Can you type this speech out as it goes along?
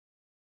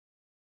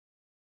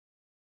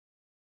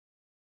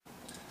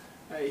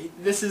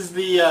This is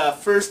the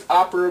first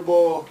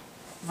operable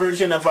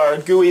version of our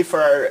GUI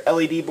for our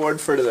LED board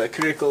for the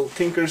Critical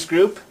Tinkers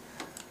group.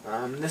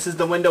 This is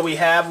the window we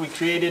have. We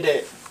created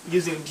it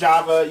using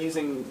Java,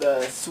 using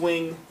the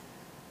Swing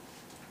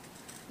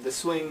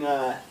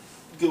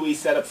GUI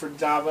setup for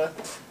Java.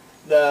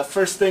 The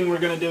first thing we're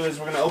going to do is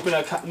we're going to open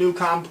a new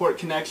COM port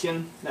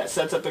connection that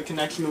sets up a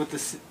connection with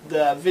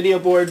the video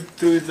board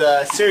through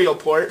the serial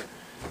port,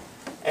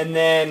 and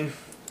then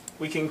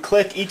we can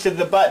click each of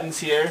the buttons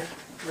here,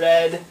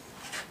 red,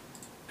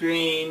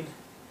 green,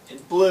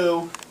 and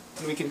blue,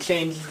 and we can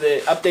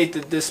update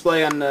the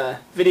display on the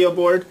video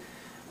board.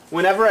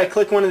 Whenever I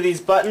click one of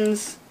these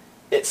buttons,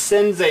 it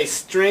sends a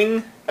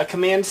string, a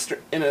command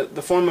in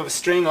the form of a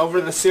string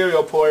over the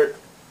serial port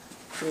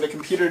from the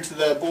computer to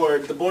the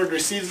board. The board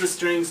receives the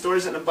string,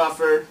 stores it in a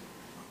buffer,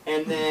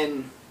 and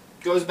then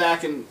goes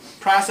back and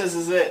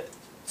processes it,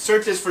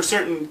 searches for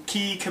certain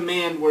key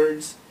command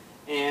words,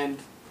 and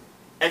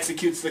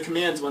executes the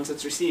commands once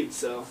it's received.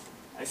 So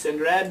I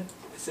send red,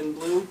 I send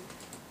blue,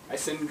 I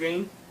send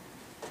green,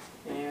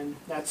 and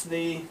that's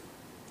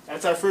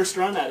our first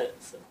run at it.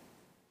 So.